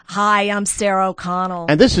Hi, I'm Sarah O'Connell.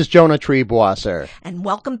 And this is Jonah Triebwasser. And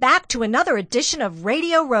welcome back to another edition of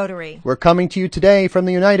Radio Rotary. We're coming to you today from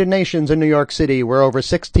the United Nations in New York City, where over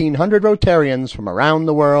 1,600 Rotarians from around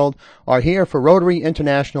the world are here for Rotary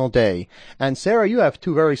International Day. And Sarah, you have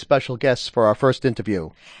two very special guests for our first interview.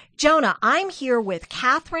 Jonah, I'm here with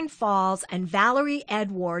Catherine Falls and Valerie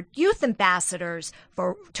Edward, youth ambassadors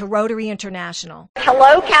to Rotary International.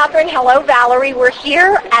 Hello, Catherine. Hello, Valerie. We're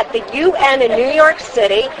here at the UN in New York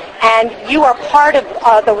City, and you are part of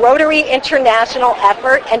the Rotary International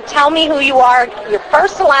effort. And tell me who you are, your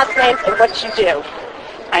first and last names, and what you do.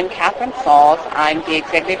 I'm Catherine Falls. I'm the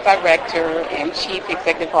Executive Director and Chief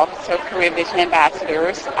Executive Officer of Career Vision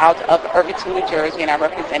Ambassadors out of Irvington, New Jersey, and I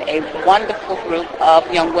represent a wonderful group of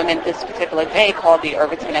young women this particular day called the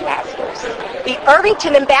Irvington Ambassadors. The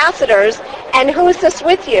Irvington Ambassadors, and who is this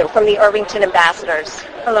with you from the Irvington Ambassadors?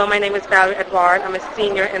 Hello, my name is Valerie Edward. I'm a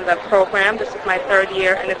senior in the program. This is my third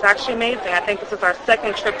year, and it's actually amazing. I think this is our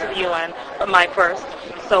second trip to the UN, but my first.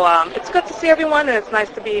 So it's good to see everyone, and it's nice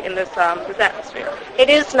to be in this atmosphere. It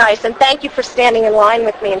is nice, and thank you for standing in line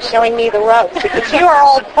with me and showing me the ropes, because you are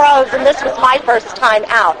all pros, and this was my first time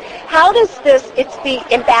out. How does this, it's the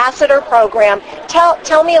ambassador program,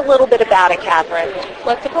 tell me a little bit about it, Catherine.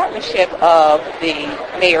 Well, it's a partnership of the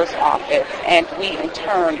mayor's office, and we in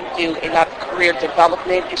turn do a lot of career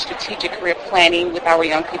development and strategic career planning with our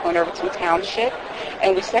young people in Irvington Township,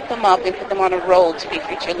 and we set them up and put them on a road to be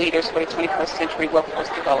future leaders for the 21st century workforce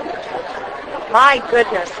development. My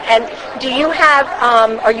goodness. And do you have,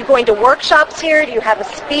 are you going to workshops here? Do you have a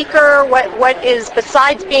speaker? What is,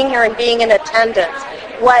 besides being here and being in attendance,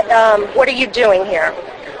 what are you doing here?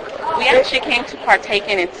 We actually came to partake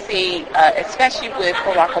in and see, especially with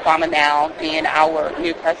Barack Obama now being our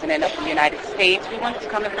new president of the United States, we wanted to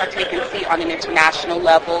come and partake and see on an international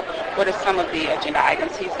level what are some of the agenda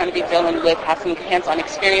items he's going to be dealing with, have some hands-on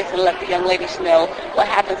experience, and let the young ladies know what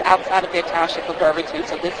happens outside of their township of Irvington.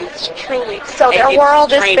 So this is truly so their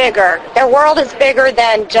world is bigger. Their world is bigger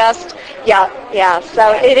than just,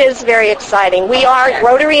 so it is very exciting. We are,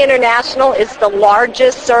 Rotary International is the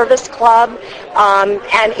largest service club,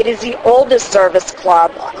 and it is the oldest service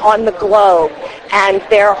club on the globe. And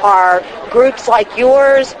there are groups like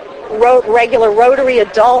yours, regular Rotary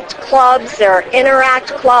adult clubs, there are Interact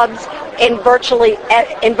clubs in virtually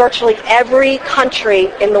every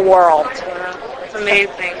country in the world. It's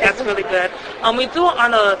amazing. That's really good. We do it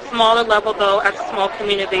on a smaller level, though, as a small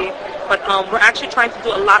community. But we're actually trying to do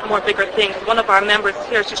a lot more bigger things. One of our members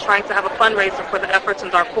here is just trying to have a fundraiser for the efforts in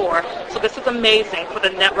Darfur. So this is amazing for the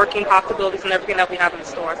networking possibilities and everything that we have in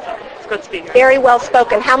store. So it's good to be here. Very well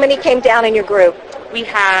spoken. How many came down in your group? We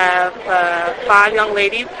have 5 young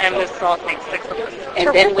ladies, and Ms. Salt takes 6 of us.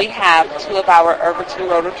 And then we have 2 of our Irvington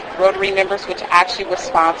Rotary members, which actually were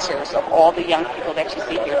sponsors of all the young people that you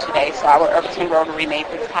see here today. So our Irvington Rotary made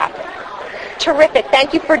this happen. Terrific.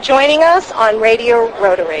 Thank you for joining us on Radio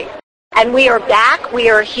Rotary. And we are back. We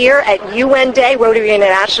are here at UN Day, Rotary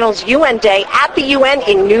International's UN Day at the UN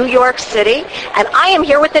in New York City. And I am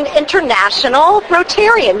here with an international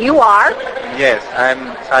Rotarian. You are? Yes,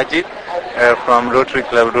 I'm Sajid from Rotary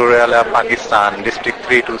Club Rurala, Pakistan, District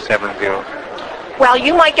 3270. Well,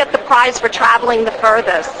 you might get the prize for traveling the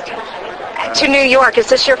furthest to New York. Is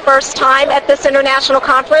this your first time at this international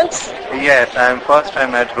conference? Yes, I'm first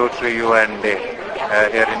time at Rotary UN Day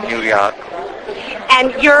here in New York.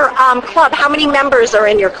 And your club, how many members are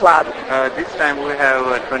in your club? This time we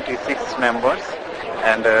have 26 members,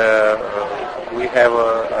 and we have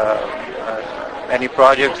any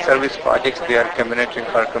service projects, they are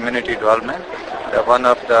for community development. One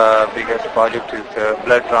of the biggest projects is the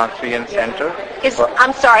Blood Transfusion Center.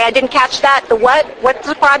 I'm sorry, I didn't catch that. The what? What's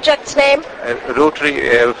the project's name? Rotary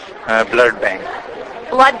Blood Bank.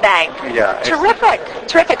 Blood Bank. Yeah.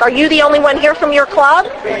 Terrific. Are you the only one here from your club?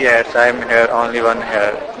 Yes, I'm here, only one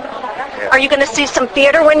here. Yeah. Are you going to see some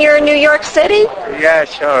theater when you're in New York City? Yeah,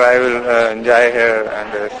 sure. I will enjoy here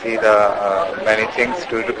and see the many things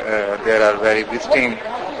to do. There are very visiting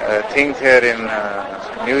things here in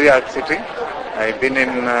New York City. I've been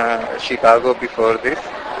in Chicago before this.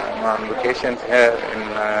 I'm on vacations here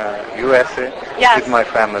in USA with my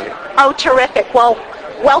family. Oh, terrific. Well,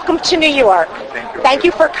 welcome to New York. Thank you. Thank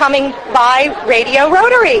you for coming by Radio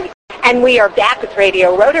Rotary. And we are back with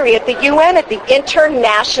Radio Rotary at the UN at the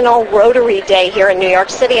International Rotary Day here in New York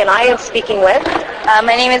City. And I am speaking with...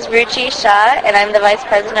 my name is Ruchi Shah, and I'm the Vice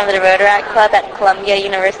President of the Rotaract Club at Columbia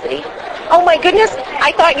University. Oh, my goodness.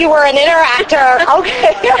 I thought you were an interactor.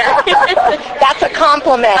 Okay. That's a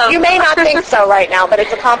compliment. You may not think so right now, but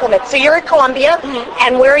it's a compliment. So you're at Columbia,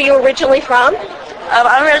 and where are you originally from?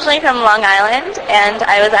 I'm originally from Long Island, and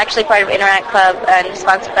I was actually part of Interact Club and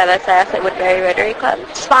sponsored by the Syosset Woodbury Rotary Club.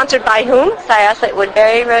 Sponsored by whom? Syosset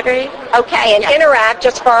Woodbury Rotary. Okay, and Interact,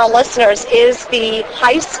 just for our listeners, is the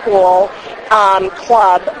high school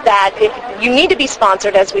club that you need to be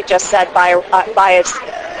sponsored, as we just said, by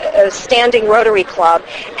a standing Rotary Club.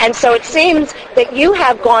 And so it seems that you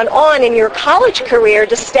have gone on in your college career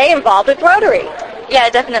to stay involved with Rotary. Yeah,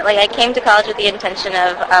 definitely. I came to college with the intention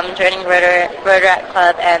of joining Rotaract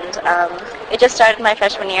Club, and it just started my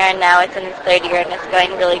freshman year, and now it's in its third year, and it's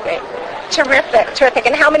going really great. Terrific, terrific.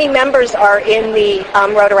 And how many members are in the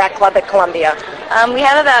Rotaract Club at Columbia? We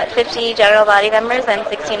have about 50 general body members and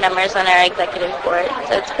 16 members on our executive board,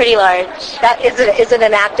 so it's pretty large. Is it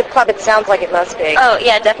an active club? It sounds like it must be. Oh,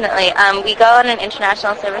 yeah, definitely. We go on an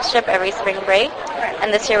international service trip every spring break,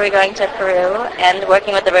 and this year we're going to Peru and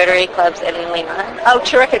working with the Rotary clubs in Lima. Oh,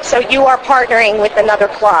 terrific. So you are partnering with another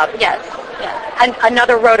club? Yes. Yeah. And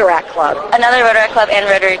another Rotaract Club? Another Rotaract Club and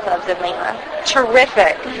Rotary clubs in Lima.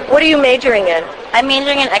 Terrific. What are you majoring in? I'm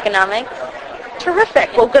majoring in economics. Terrific.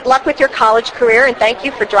 Well, good luck with your college career, and thank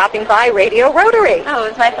you for dropping by Radio Rotary. Oh, it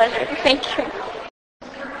was my pleasure. Thank you.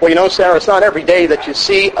 Well, you know, Sarah, it's not every day that you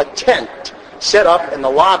see a tent set up in the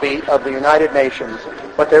lobby of the United Nations.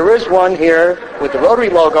 But there is one here with the Rotary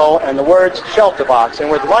logo and the words Shelter Box. And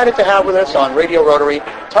we're delighted to have with us on Radio Rotary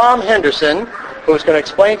Tom Henderson, who's going to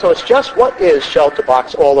explain to us just what is Shelter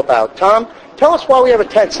Box all about. Tom, tell us why we have a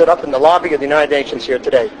tent set up in the lobby of the United Nations here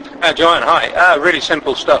today. Joanne, hi. Really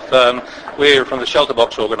simple stuff. We're from the Shelter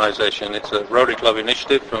Box organization. It's a Rotary Club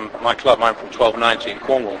initiative from my club. I'm from 1290 in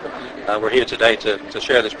Cornwall. We're here today to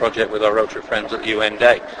share this project with our Rotary friends at the UN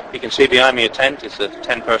Day. You can see behind me a tent. It's a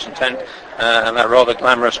 10-person tent, and that rather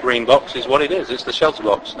glamorous green box is what it is. It's the Shelter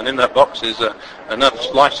Box, and in that box is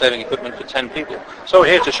enough life-saving equipment for 10 people. So we're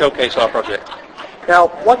here to showcase our project. Now,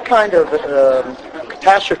 what kind of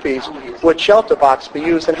catastrophes would Shelter Box be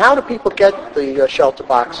used, and how do people get the Shelter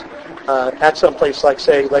Box at some place like,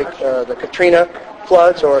 say, the Katrina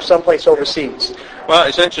floods or someplace overseas? Well,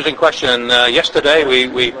 it's an interesting question. Yesterday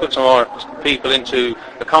we put some of our people into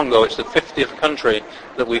the Congo. It's the 50th country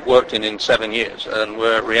that we've worked in 7 years, and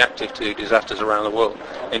we're reactive to disasters around the world.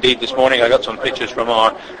 Indeed, this morning I got some pictures from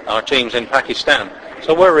our teams in Pakistan.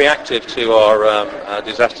 So we're reactive to our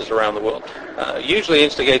disasters around the world. Usually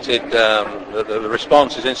instigated, the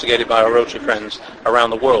response is instigated by our Rotary friends around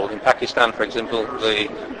the world. In Pakistan, for example, the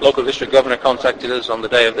local district governor contacted us on the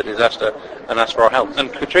day of the disaster and asked for our help.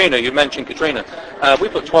 And Katrina, you mentioned Katrina. We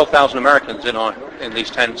put 12,000 Americans in these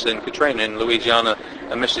tents in Katrina, in Louisiana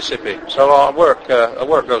and Mississippi. So our work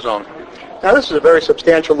goes on. Now, this is a very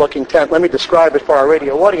substantial-looking tent. Let me describe it for our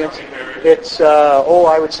radio audience. It's,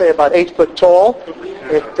 I would say about 8 foot tall.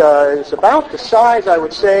 It is about the size, I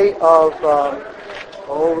would say, of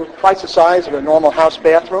twice the size of a normal house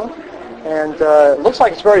bathroom. And it looks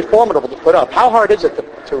like it's very formidable to put up. How hard is it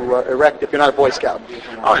to erect if you're not a Boy Scout?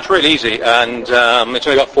 Oh, it's really easy, and it's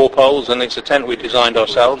only got 4 poles, and it's a tent we designed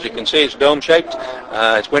ourselves. You can see it's dome-shaped.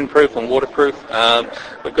 It's windproof and waterproof.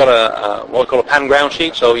 We've got what we call a pan ground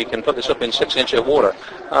sheet, so you can put this up in 6 inches of water.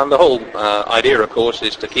 The whole idea, of course,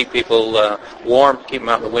 is to keep people warm, keep them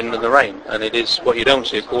out of the wind and the rain. And it is what you don't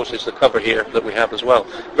see, of course, is the cover here that we have as well.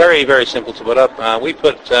 Very, very simple to put up. We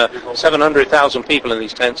put 700,000 people in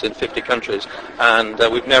these tents in 50 countries, and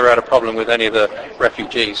we've never had a problem with any of the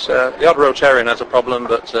refugees. The odd Rotarian has a problem,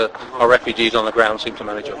 but our refugees on the ground seem to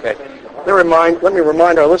manage okay. Let me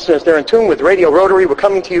remind our listeners, they're in tune with Radio Rotary. We're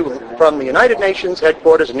coming to you from the United Nations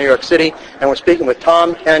headquarters in New York City, and we're speaking with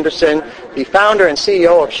Tom Henderson, the founder and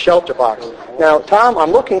CEO of Shelter Box. Now, Tom,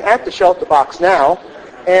 I'm looking at the Shelter Box now,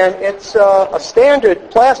 and it's a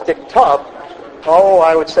standard plastic tub,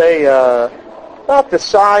 I would say about the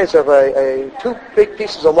size of 2 big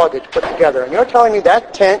pieces of luggage put together. And you're telling me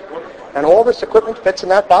that tent and all this equipment fits in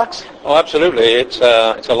that box? Oh, absolutely. It's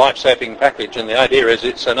a life-saving package, and the idea is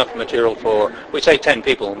it's enough material for, we say 10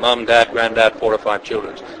 people, mum, dad, granddad, 4 or 5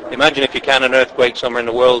 children. Imagine if you can an earthquake somewhere in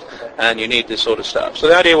the world and you need this sort of stuff. So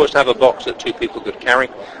the idea was to have a box that 2 people could carry.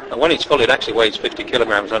 And when it's full, it actually weighs 50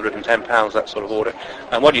 kilograms, 110 pounds, that sort of order.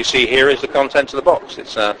 And what you see here is the contents of the box.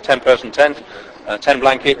 It's a 10-person tent. 10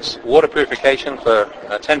 blankets, water purification for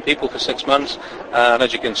 10 people for 6 months, and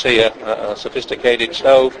as you can see, a sophisticated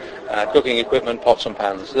stove, cooking equipment, pots and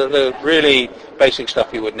pans. The really basic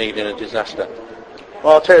stuff you would need in a disaster.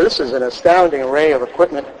 Well, I'll tell you, this is an astounding array of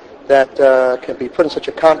equipment that can be put in such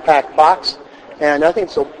a compact box, and I think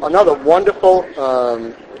it's another wonderful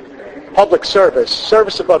public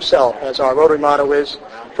service above self, as our Rotary motto is,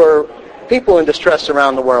 for people in distress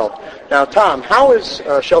around the world. Now, Tom, how is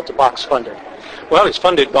Shelter Box funded? Well, it's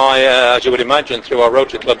funded by, as you would imagine, through our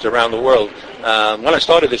Rotary clubs around the world. When I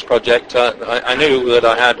started this project, I knew that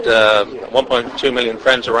I had 1.2 million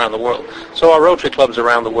friends around the world. So our Rotary clubs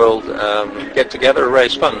around the world get together and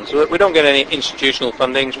raise funds. We don't get any institutional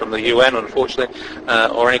fundings from the UN, unfortunately,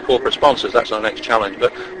 or any corporate sponsors. That's our next challenge.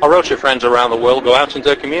 But our Rotary friends around the world go out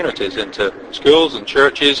into communities, into schools and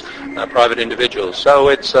churches, private individuals. So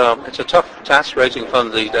it's a tough task raising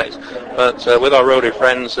funds these days. But with our Rotary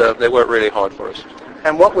friends, they work really hard for us.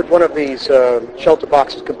 And what would one of these shelter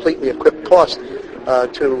boxes completely equipped cost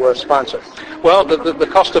to sponsor? Well, the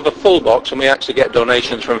cost of a full box, and we actually get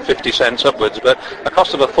donations from 50 cents upwards, but the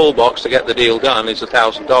cost of a full box to get the deal done is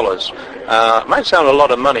 $1,000. It might sound a lot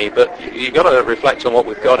of money, but you've got to reflect on what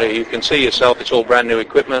we've got here. You can see yourself, it's all brand new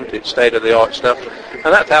equipment, it's state-of-the-art stuff,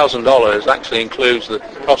 and that $1,000 actually includes the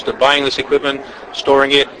cost of buying this equipment,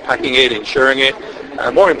 storing it, packing it, insuring it,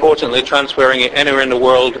 and more importantly, transferring it anywhere in the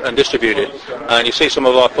world and distribute it. And you see some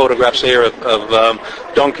of our photographs here of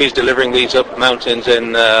donkeys delivering these up mountains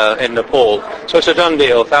in Nepal. So it's a done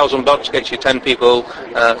deal. $1,000 gets you 10 people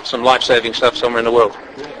some life-saving stuff somewhere in the world.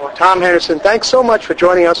 Well, Tom Henderson, thanks so much for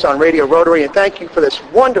joining us on Radio Rotary, and thank you for this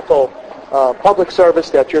wonderful public service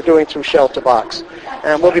that you're doing through Shelter Box.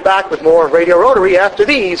 And we'll be back with more Radio Rotary after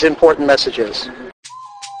these important messages.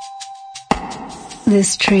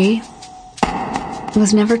 This tree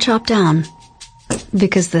was never chopped down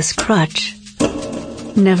because this crutch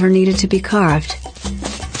never needed to be carved,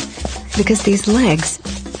 because these legs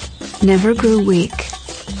never grew weak,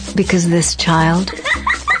 because this child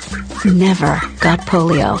never got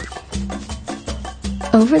polio.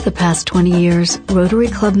 Over the past 20 years, Rotary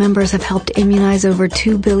Club members have helped immunize over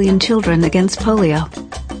 2 billion children against polio.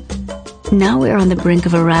 Now we are on the brink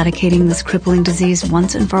of eradicating this crippling disease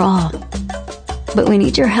once and for all. But we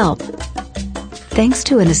need your help. Thanks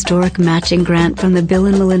to an historic matching grant from the Bill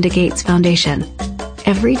and Melinda Gates Foundation,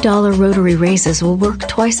 every dollar Rotary raises will work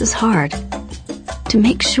twice as hard to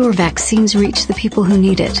make sure vaccines reach the people who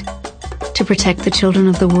need it, to protect the children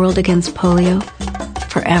of the world against polio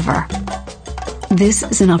forever. This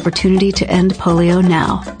is an opportunity to end polio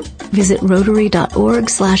now. Visit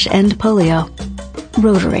Rotary.org/endpolio.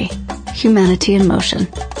 Rotary. Humanity in motion.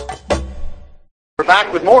 We're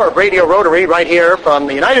back with more of Radio Rotary right here from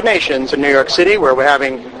the United Nations in New York City, where we're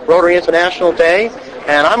having Rotary International Day.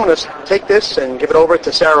 And I'm going to take this and give it over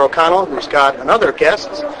to Sarah O'Connell, who's got another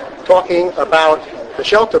guest, talking about the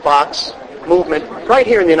Shelter Box movement right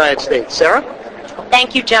here in the United States. Sarah?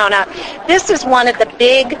 Thank you, Jonah. This is one of the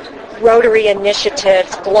big Rotary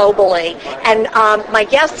initiatives globally. And my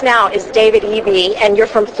guest now is David Eby, and you're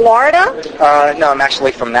from Florida? No, I'm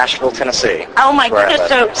actually from Nashville, Tennessee. Oh, my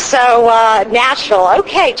goodness. So Nashville.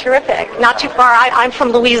 Okay, terrific. Not too far. I'm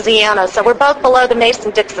from Louisiana, so we're both below the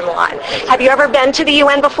Mason-Dixon line. Have you ever been to the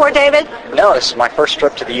UN before, David? No, this is my first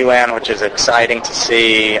trip to the UN, which is exciting to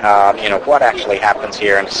see, what actually happens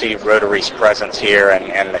here and to see Rotary's presence here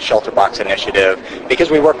and the Shelter Box initiative. Because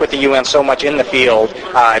we work with the UN so much in the field,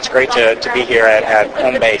 it's great to be here at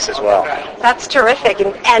home base as well. That's terrific.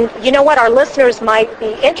 And you know what? Our listeners might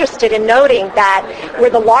be interested in noting that we're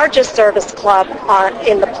the largest service club on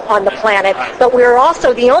the planet, but we're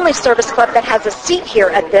also the only service club that has a seat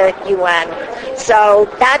here at the UN. So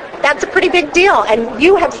that's a pretty big deal. And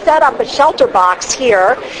you have set up a Shelter Box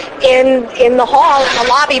here in the hall, in the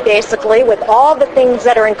lobby, basically, with all the things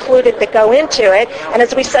that are included that go into it. And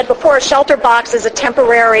as we said before, a Shelter Box is a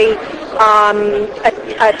temporary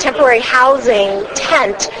housing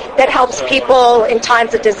tent that helps people in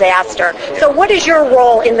times of disaster. So what is your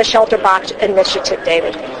role in the Shelter Box initiative,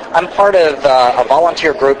 David? I'm part of a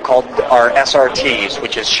volunteer group called our SRTs,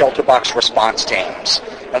 which is Shelter Box Response Teams.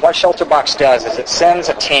 And what Shelter Box does is it sends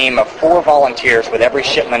a team of 4 volunteers with every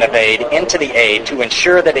shipment of aid into the aid to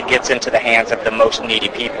ensure that it gets into the hands of the most needy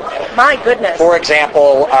people. My goodness. For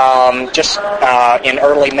example, just in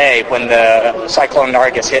early May when the Cyclone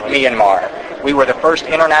Nargis hit Myanmar, we were the first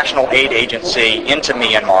international aid agency into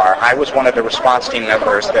Myanmar. I was one of the response team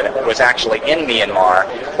members that was actually in Myanmar.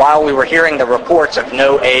 While we were hearing the reports of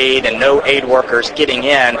no aid and no aid workers getting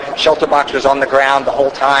in, Shelter Box was on the ground the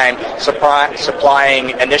whole time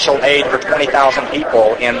supplying initial aid for 20,000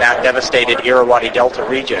 people in that devastated Irrawaddy Delta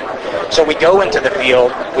region. So we go into the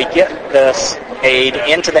field, we get this aid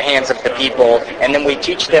into the hands of the people, and then we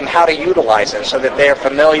teach them how to utilize it so that they're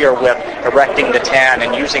familiar with erecting the tent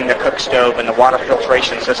and using the cook stove and the water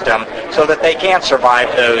filtration system so that they can survive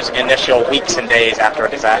those initial weeks and days after a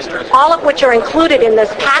disaster. All of which are included in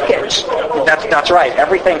this package. That's right.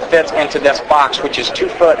 Everything fits into this box, which is 2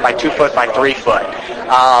 foot by 2 foot by 3 foot.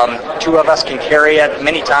 Two of us can carry it.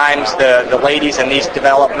 Many times the ladies in these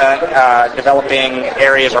developing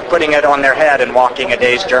areas are putting it on their head and walking a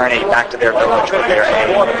day's journey back to their village with their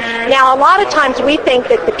aid. Now, a lot of times we think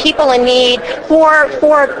that the people in need for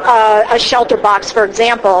a shelter box, for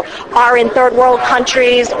example, are in third world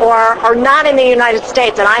countries or are not in the United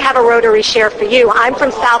States. And I have a Rotary share for you. I'm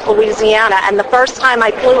from South Louisiana, and the first time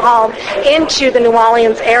I flew home into the New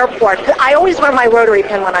Orleans airport, I always wear my Rotary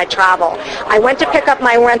pin when I travel. I went to pick up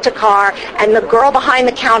my rent-a-car, and the girl behind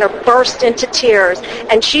the counter burst into tears.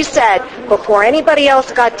 And she said, before anybody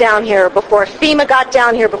else got down here, before FEMA got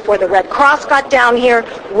down here, before the Red Cross got down here,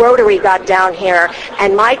 Rotary got down here.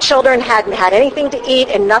 And my children hadn't had anything to eat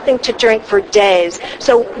and nothing to drink for days.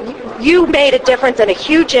 So you made a difference and a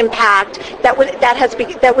huge impact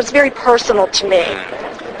that was very personal to me.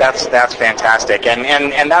 That's fantastic,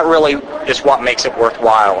 and that really is what makes it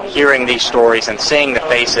worthwhile, hearing these stories and seeing the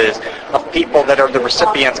faces of people that are the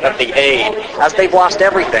recipients of the aid as they've lost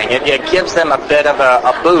everything. It gives them a bit of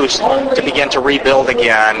a boost to begin to rebuild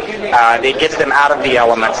again. It gets them out of the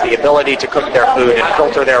elements, the ability to cook their food and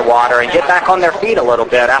filter their water and get back on their feet a little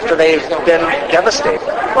bit after they've been devastated.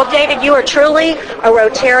 Well, David, you are truly a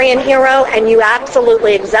Rotarian hero, and you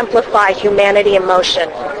absolutely exemplify humanity in motion.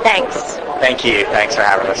 Thanks. Thank you. Thanks for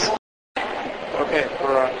having us. Okay.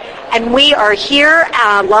 And we are here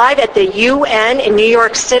live at the UN in New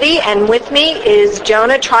York City, and with me is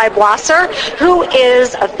Jonah Tribe-Wasser, who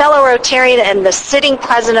is a fellow Rotarian and the sitting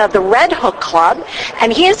president of the Red Hook Club,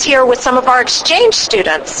 and he is here with some of our exchange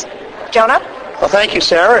students. Jonah? Well, thank you,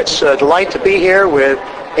 Sarah. It's a delight to be here with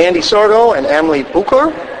Andy Sorgo and Emily Bucher.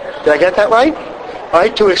 Did I get that right? All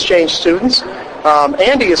right, two exchange students.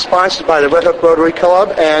 Andy is sponsored by the Red Hook Rotary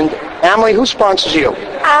Club, and Emily, who sponsors you?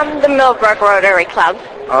 The Millbrook Rotary Club.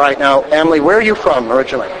 All right, now, Emily, where are you from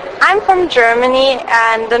originally? I'm from Germany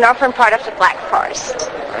and the northern part of the Black Forest.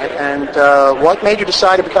 All right, and what made you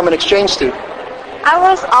decide to become an exchange student? I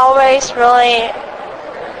was always really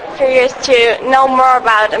curious to know more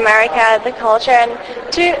about America, the culture, and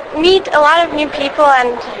to meet a lot of new people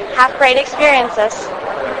and have great experiences.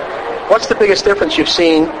 What's the biggest difference you've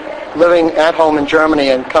seen living at home in Germany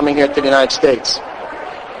and coming here to the United States?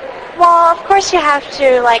 Well, of course you have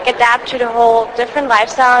to adapt to the whole different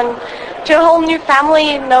lifestyle and to a whole new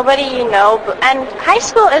family, nobody you know. And high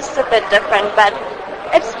school is a bit different, but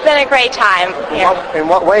it's been a great time here. In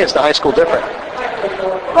what way is the high school different?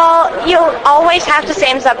 Well, you always have the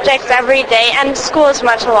same subjects every day, and school is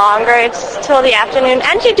much longer. It's till the afternoon,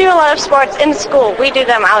 and you do a lot of sports in school. We do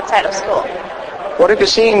them outside of school. What have you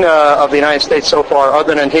seen of the United States so far,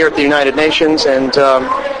 other than here at the United Nations and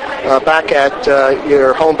back at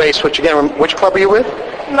your home base, which club are you with?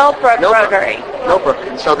 Millbrook Rotary. Millbrook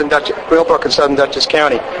in Southern Dutchess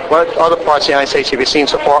County. What other parts of the United States have you seen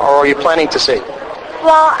so far, or are you planning to see?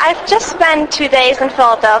 Well, I've just spent 2 days in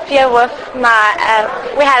Philadelphia with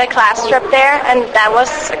we had a class trip there, and that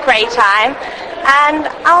was a great time. And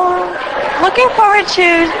I'm looking forward to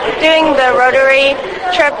doing the Rotary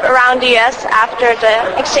trip around the U.S. after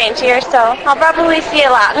the exchange year, so I'll probably see a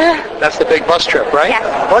lot. That's the big bus trip, right?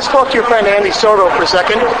 Yes. Let's talk to your friend Andy Sorgo for a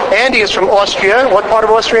second. Andy is from Austria. What part of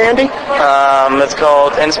Austria, Andy? It's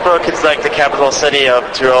called Innsbruck. It's like the capital city of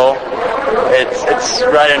Tyrol. It's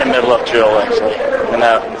right in the middle of Tyrol, actually, in the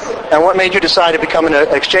mountains. And what made you decide to become an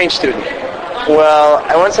exchange student? Well,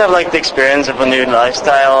 I wanted to have the experience of a new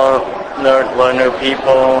lifestyle, learn new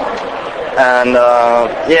people, and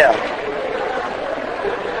yeah.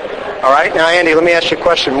 All right, now Andy, let me ask you a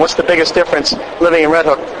question. What's the biggest difference living in Red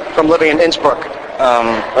Hook from living in Innsbruck?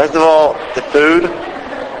 First of all, the food.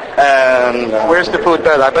 And where's the food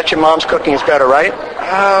better? I bet your mom's cooking is better, right?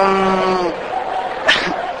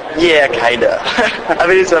 Yeah, kinda. I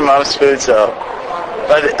mean, it's my mom's food,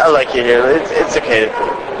 but I like it here. It's okay to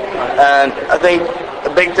food. And I think the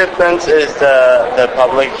big difference is the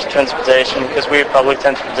public transportation, because we have public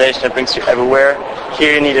transportation that brings you everywhere.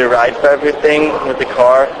 Here you need a ride for everything with the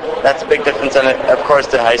car. That's a big difference, and of course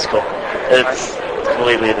the high school. It's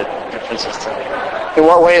completely the different system. In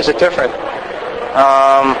what way is it different?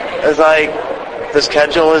 It's the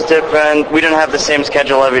schedule is different. We don't have the same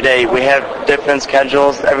schedule every day. We have different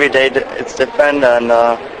schedules every day. It's different, and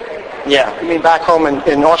yeah. You mean back home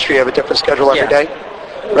in Austria you have a different schedule every day?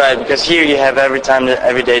 Right, because here you have every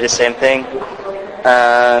day the same thing.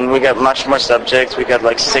 And we got much more subjects. We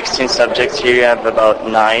got 16 subjects. Here you have about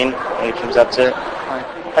 9 when it comes up to it.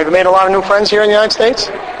 Have you made a lot of new friends here in the United States?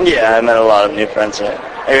 Yeah, I met a lot of new friends here.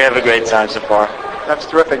 We have a great time so far. That's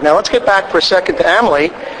terrific. Now let's get back for a second to Emily.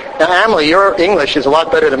 Now Emily, your English is a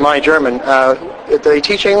lot better than my German. Do they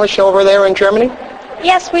teach English over there in Germany?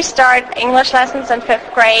 Yes, we start English lessons in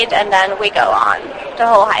 5th grade, and then we go on the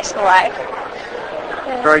whole high school life.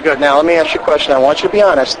 Very good. Now, let me ask you a question. I want you to be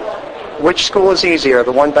honest. Which school is easier,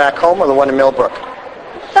 the one back home or the one in Millbrook?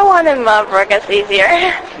 The one in Millbrook is easier.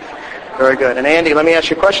 Very good. And Andy, let me ask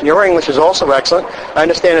you a question. Your English is also excellent. I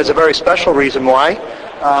understand there's a very special reason why.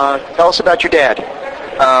 Tell us about your dad.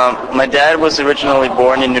 My dad was originally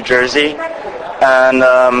born in New Jersey, and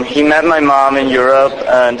he met my mom in Europe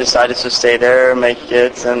and decided to stay there, make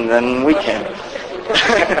kids, and then we came.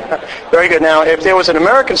 Very good. Now, if there was an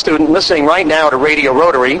American student listening right now to Radio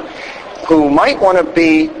Rotary who might want to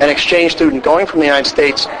be an exchange student going from the United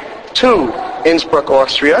States to Innsbruck,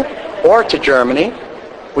 Austria, or to Germany,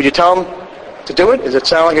 would you tell them to do it? Does it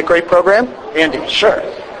sound like a great program? Andy? Sure.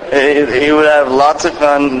 He would have lots of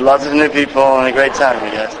fun, lots of new people, and a great time,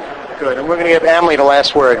 I guess. Good. And we're going to give Amelie the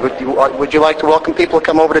last word. Would you like to welcome people to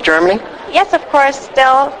come over to Germany? Yes, of course.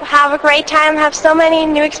 They'll have a great time, have so many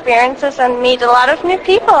new experiences, and meet a lot of new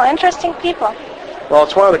people, interesting people. Well,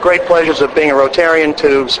 it's one of the great pleasures of being a Rotarian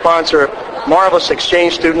to sponsor marvelous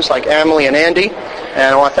exchange students like Amelie and Andy.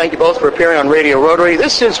 And I want to thank you both for appearing on Radio Rotary.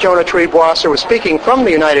 This is Jonah Triebwasser. We're speaking from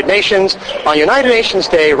the United Nations on United Nations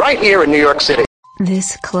Day right here in New York City.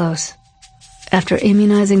 This close. After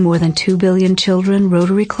immunizing more than 2 billion children,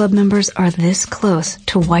 Rotary Club members are this close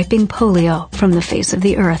to wiping polio from the face of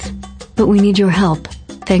the earth. But we need your help.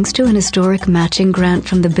 Thanks to an historic matching grant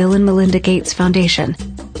from the Bill and Melinda Gates Foundation,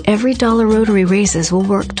 every dollar Rotary raises will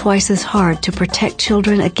work twice as hard to protect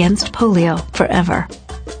children against polio forever.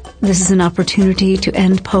 This is an opportunity to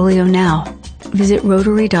end polio now. Visit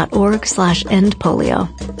Rotary.org/endpolio.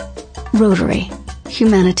 Rotary.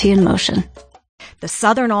 Humanity in motion. The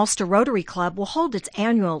Southern Ulster Rotary Club will hold its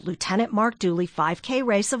annual Lieutenant Mark Dooley 5K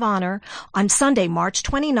Race of Honor on Sunday, March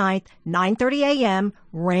 29th, 9:30 a.m.,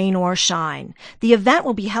 rain or shine. The event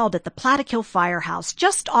will be held at the Plattekill Firehouse,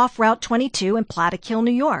 just off Route 22 in Plattekill,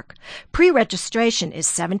 New York. Pre-registration is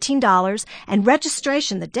 $17, and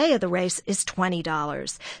registration the day of the race is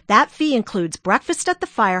 $20. That fee includes breakfast at the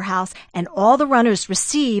firehouse, and all the runners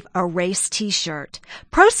receive a race T-shirt.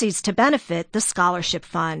 Proceeds to benefit the Scholarship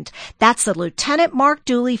Fund. That's the Lieutenant Mark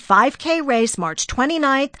Dooley 5K Race, March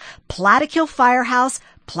 29th, Plattekill Firehouse,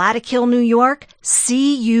 Plattekill, New York.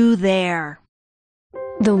 See you there.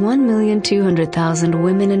 The 1,200,000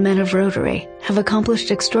 women and men of Rotary have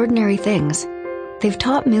accomplished extraordinary things. They've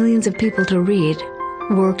taught millions of people to read,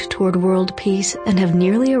 worked toward world peace, and have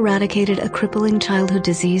nearly eradicated a crippling childhood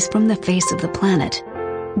disease from the face of the planet.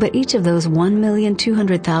 But each of those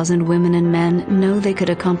 1,200,000 women and men know they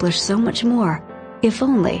could accomplish so much more if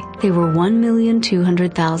only they were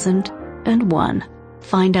 1,200,001.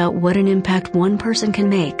 Find out what an impact one person can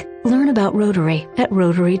make. Learn about Rotary at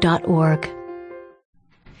Rotary.org.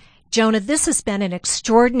 Jonah, this has been an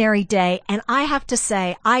extraordinary day, and I have to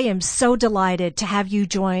say, I am so delighted to have you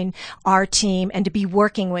join our team and to be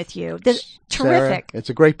working with you. Terrific. Sarah, it's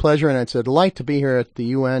a great pleasure, and it's a delight to be here at the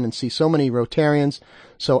UN and see so many Rotarians,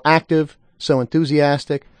 so active, so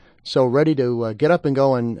enthusiastic, so ready to get up and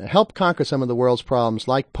go and help conquer some of the world's problems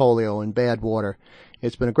like polio and bad water.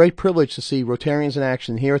 It's been a great privilege to see Rotarians in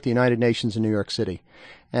action here at the United Nations in New York City.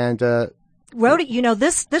 And Rotary,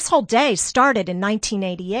 this whole day started in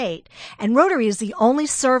 1988, and Rotary is the only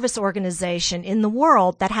service organization in the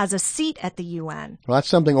world that has a seat at the UN. Well, that's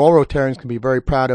something all Rotarians can be very proud of.